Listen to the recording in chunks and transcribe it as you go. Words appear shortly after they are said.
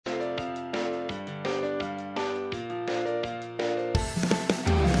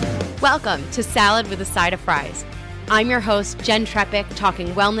Welcome to Salad with a Side of Fries. I'm your host, Jen Trepic, talking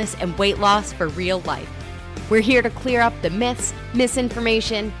wellness and weight loss for real life. We're here to clear up the myths,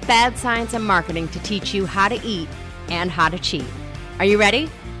 misinformation, bad science, and marketing to teach you how to eat and how to cheat. Are you ready?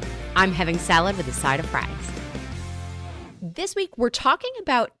 I'm having salad with a side of fries. This week, we're talking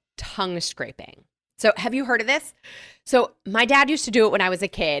about tongue scraping. So have you heard of this? So my dad used to do it when I was a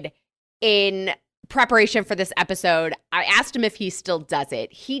kid. In preparation for this episode, I asked him if he still does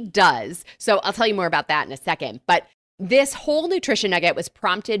it. He does. So I'll tell you more about that in a second. But this whole nutrition nugget was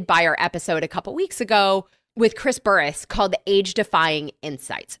prompted by our episode a couple weeks ago with Chris Burris called Age-Defying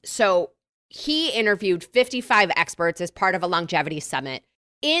Insights. So he interviewed 55 experts as part of a longevity summit.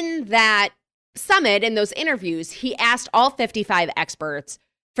 In that summit, in those interviews, he asked all 55 experts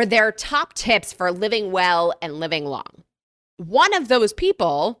for their top tips for living well and living long. One of those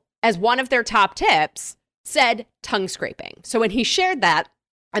people, as one of their top tips, said tongue scraping. So when he shared that,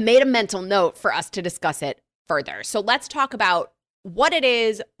 I made a mental note for us to discuss it further. So let's talk about what it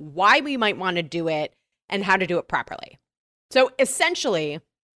is, why we might want to do it, and how to do it properly. So essentially,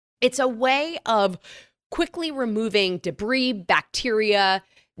 it's a way of quickly removing debris, bacteria,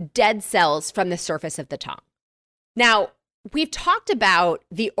 dead cells from the surface of the tongue. Now, we've talked about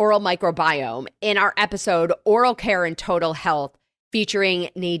the oral microbiome in our episode, Oral Care and Total Health, featuring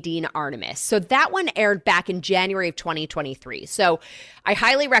Nadine Artemis. So that one aired back in January of 2023. So I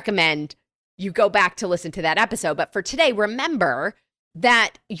highly recommend you go back to listen to that episode. But for today, remember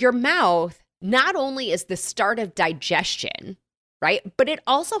that your mouth not only is the start of digestion, right? But it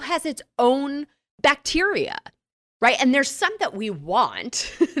also has its own bacteria, right? And there's some that we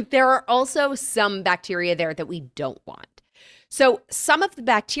want. There are also some bacteria there that we don't want. So some of the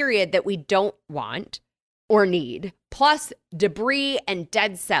bacteria that we don't want or need, plus debris and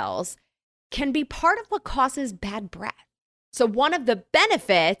dead cells, can be part of what causes bad breath. So one of the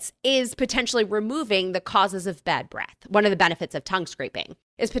benefits is potentially removing the causes of bad breath. One of the benefits of tongue scraping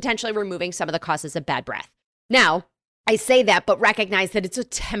is potentially removing some of the causes of bad breath. Now, I say that, but recognize that it's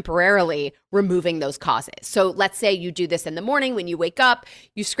temporarily removing those causes. So let's say you do this in the morning when you wake up,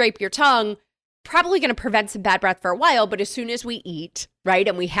 you scrape your tongue, probably going to prevent some bad breath for a while, but as soon as we eat, right,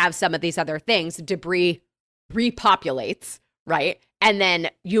 and we have some of these other things, debris repopulates, right? And then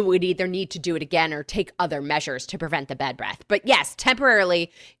you would either need to do it again or take other measures to prevent the bad breath. But yes, temporarily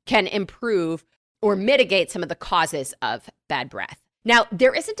can improve or mitigate some of the causes of bad breath. Now,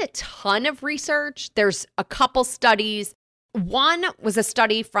 there isn't a ton of research. There's a couple studies. One was a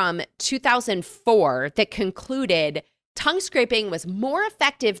study from 2004 that concluded tongue scraping was more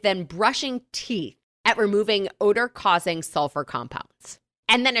effective than brushing teeth at removing odor-causing sulfur compounds.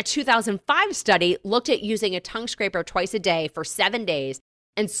 And then a 2005 study looked at using a tongue scraper twice a day for 7 days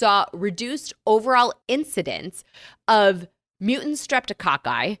and saw reduced overall incidence of mutant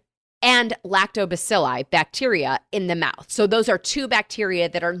streptococci and lactobacilli bacteria in the mouth. So those are two bacteria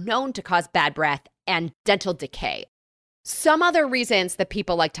that are known to cause bad breath and dental decay. Some other reasons that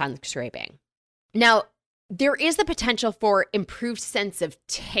people like tongue scraping. Now, there is the potential for improved sense of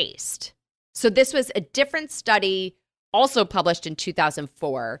taste. So this was a different study also published in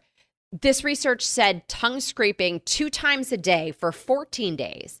 2004. This research said tongue scraping 2 times a day for 14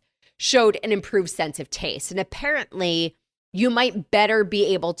 days showed an improved sense of taste. And apparently, you might better be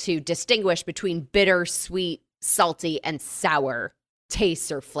able to distinguish between bitter, sweet, salty, and sour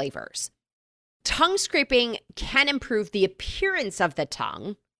tastes or flavors. Tongue scraping can improve the appearance of the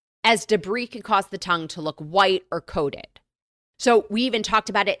tongue, as debris can cause the tongue to look white or coated. So we even talked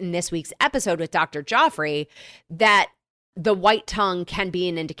about it in this week's episode with Dr. Joffrey, that the white tongue can be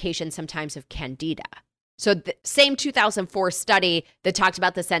an indication sometimes of candida. So the same 2004 study that talked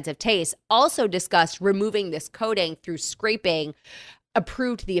about the sense of taste also discussed removing this coating through scraping,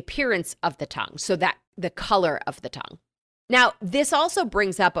 improved the appearance of the tongue, so that the color of the tongue. Now, this also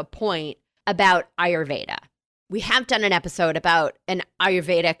brings up a point about Ayurveda. We have done an episode about an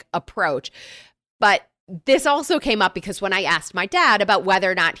Ayurvedic approach, but this also came up because when I asked my dad about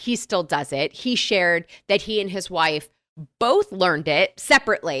whether or not he still does it, he shared that he and his wife both learned it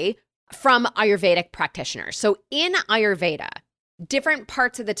separately from Ayurvedic practitioners. So in Ayurveda, different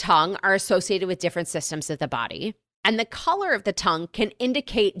parts of the tongue are associated with different systems of the body, and the color of the tongue can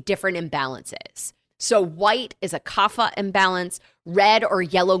indicate different imbalances. So white is a kapha imbalance, red or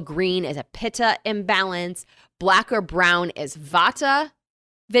yellow-green is a pitta imbalance, black or brown is vata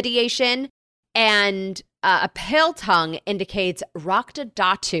vitiation, and a pale tongue indicates Rakta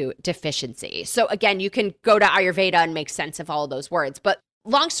Dhatu deficiency. So again, you can go to Ayurveda and make sense of all of those words. But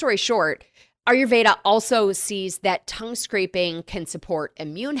long story short, Ayurveda also sees that tongue scraping can support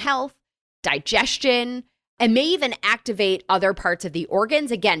immune health, digestion, and may even activate other parts of the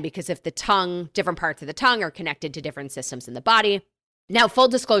organs, again, because if different parts of the tongue are connected to different systems in the body. Now, full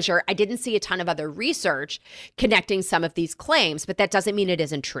disclosure, I didn't see a ton of other research connecting some of these claims, but that doesn't mean it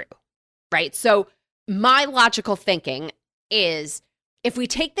isn't true, right? So my logical thinking is if we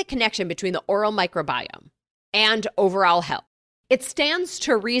take the connection between the oral microbiome and overall health, it stands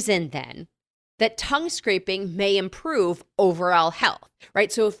to reason then that tongue scraping may improve overall health,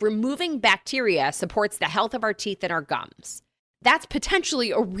 right? So if removing bacteria supports the health of our teeth and our gums, that's potentially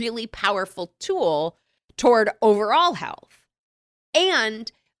a really powerful tool toward overall health.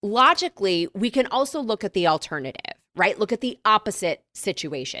 And logically, we can also look at the alternative, right? Look at the opposite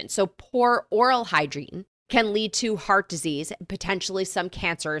situation. So poor oral hygiene can lead to heart disease and potentially some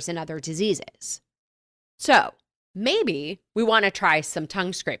cancers and other diseases. So maybe we want to try some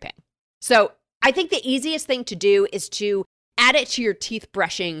tongue scraping. So I think the easiest thing to do is to add it to your teeth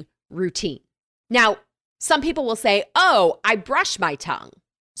brushing routine. Now, some people will say, oh, I brush my tongue.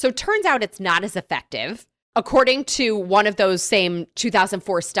 So it turns out it's not as effective. According to one of those same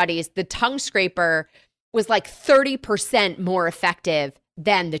 2004 studies, the tongue scraper was like 30% more effective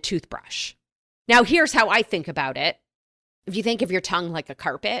than the toothbrush. Now, here's how I think about it. If you think of your tongue like a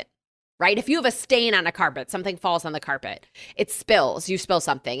carpet, right? If you have a stain on a carpet, something falls on the carpet, it spills, you spill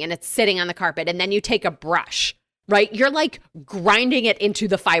something and it's sitting on the carpet, and then you take a brush, right? You're like grinding it into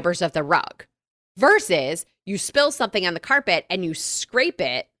the fibers of the rug versus you spill something on the carpet and you scrape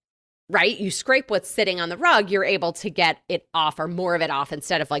it, right? You scrape what's sitting on the rug, you're able to get it off or more of it off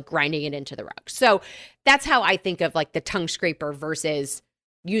instead of like grinding it into the rug. So that's how I think of like the tongue scraper versus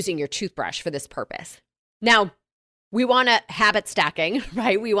using your toothbrush for this purpose. Now, we want to habit stacking,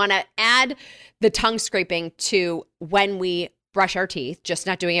 right? We want to add the tongue scraping to when we brush our teeth, just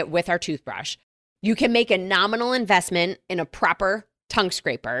not doing it with our toothbrush. You can make a nominal investment in a proper tongue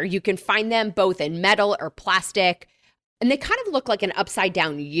scraper. You can find them both in metal or plastic, and they kind of look like an upside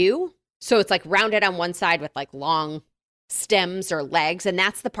down U. So it's like rounded on one side with like long stems or legs, and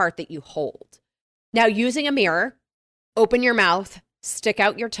that's the part that you hold. Now, using a mirror, open your mouth, stick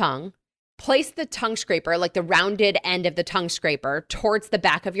out your tongue, place the tongue scraper, like the rounded end of the tongue scraper, towards the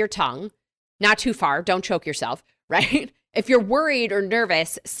back of your tongue. Not too far, don't choke yourself, right? If you're worried or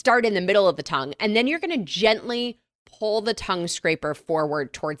nervous, start in the middle of the tongue, and then you're going to gently pull the tongue scraper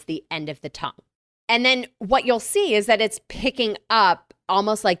forward towards the end of the tongue. And then what you'll see is that it's picking up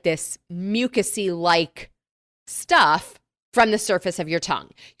almost like this mucousy-like stuff from the surface of your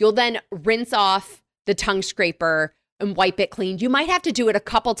tongue. You'll then rinse off the tongue scraper and wipe it clean. You might have to do it a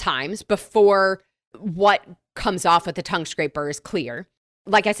couple times before what comes off with the tongue scraper is clear.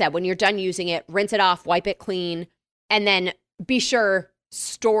 Like I said, when you're done using it, rinse it off, wipe it clean, and then be sure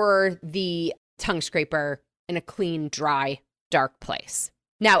store the tongue scraper in a clean, dry, dark place.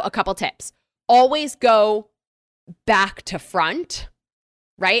 Now, a couple tips. Always go back to front,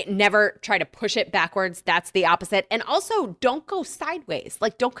 right? Never try to push it backwards. That's the opposite. And also, don't go sideways.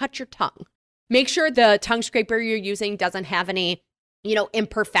 Like, don't cut your tongue. Make sure the tongue scraper you're using doesn't have any,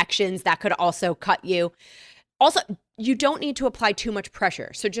 imperfections that could also cut you. Also, you don't need to apply too much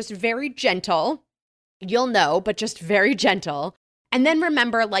pressure. So just very gentle. You'll know, but just very gentle. And then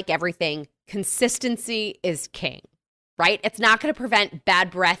remember, like everything, consistency is king, right? It's not going to prevent bad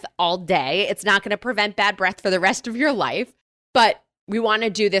breath all day. It's not going to prevent bad breath for the rest of your life. But we want to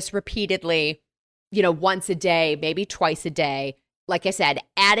do this repeatedly, once a day, maybe twice a day. Like I said,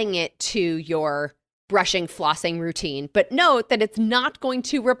 adding it to your brushing, flossing routine. But note that it's not going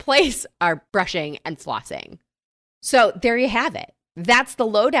to replace our brushing and flossing. So there you have it. That's the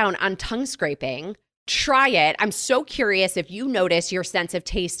lowdown on tongue scraping. Try it. I'm so curious if you notice your sense of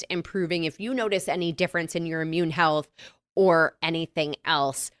taste improving, if you notice any difference in your immune health or anything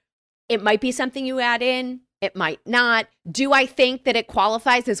else. It might be something you add in. It might not. Do I think that it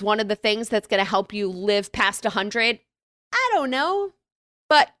qualifies as one of the things that's going to help you live past 100? I don't know,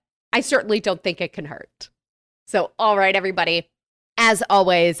 but I certainly don't think it can hurt. So, all right, everybody. As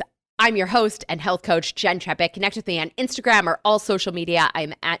always, I'm your host and health coach, Jen Trepeck. Connect with me on Instagram or all social media.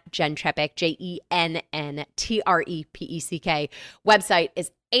 I'm at Jen Trepeck, JENNTREPECK. Website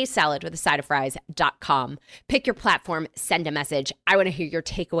is asaladwithasideoffries.com. Pick your platform, send a message. I want to hear your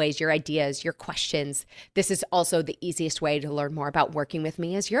takeaways, your ideas, your questions. This is also the easiest way to learn more about working with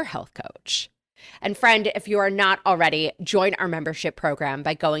me as your health coach. And friend, if you are not already, join our membership program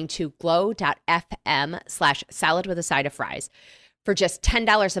by going to glow.fm/saladwithasideoffries. For just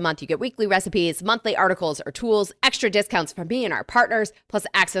 $10 a month, you get weekly recipes, monthly articles or tools, extra discounts from me and our partners, plus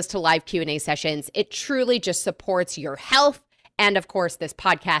access to live Q&A sessions. It truly just supports your health and of course, this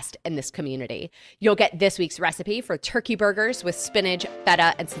podcast and this community. You'll get this week's recipe for turkey burgers with spinach,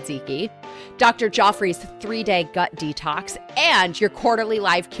 feta, and tzatziki, Dr. Joffrey's 3-day gut detox, and your quarterly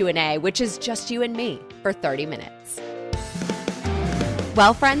live Q&A, which is just you and me for 30 minutes.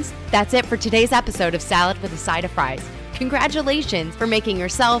 Well, friends, that's it for today's episode of Salad with a Side of Fries. Congratulations for making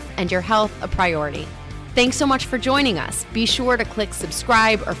yourself and your health a priority. Thanks so much for joining us. Be sure to click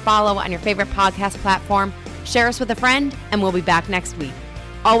subscribe or follow on your favorite podcast platform. Share us with a friend, and we'll be back next week.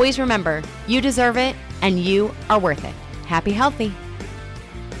 Always remember, you deserve it, and you are worth it. Happy healthy.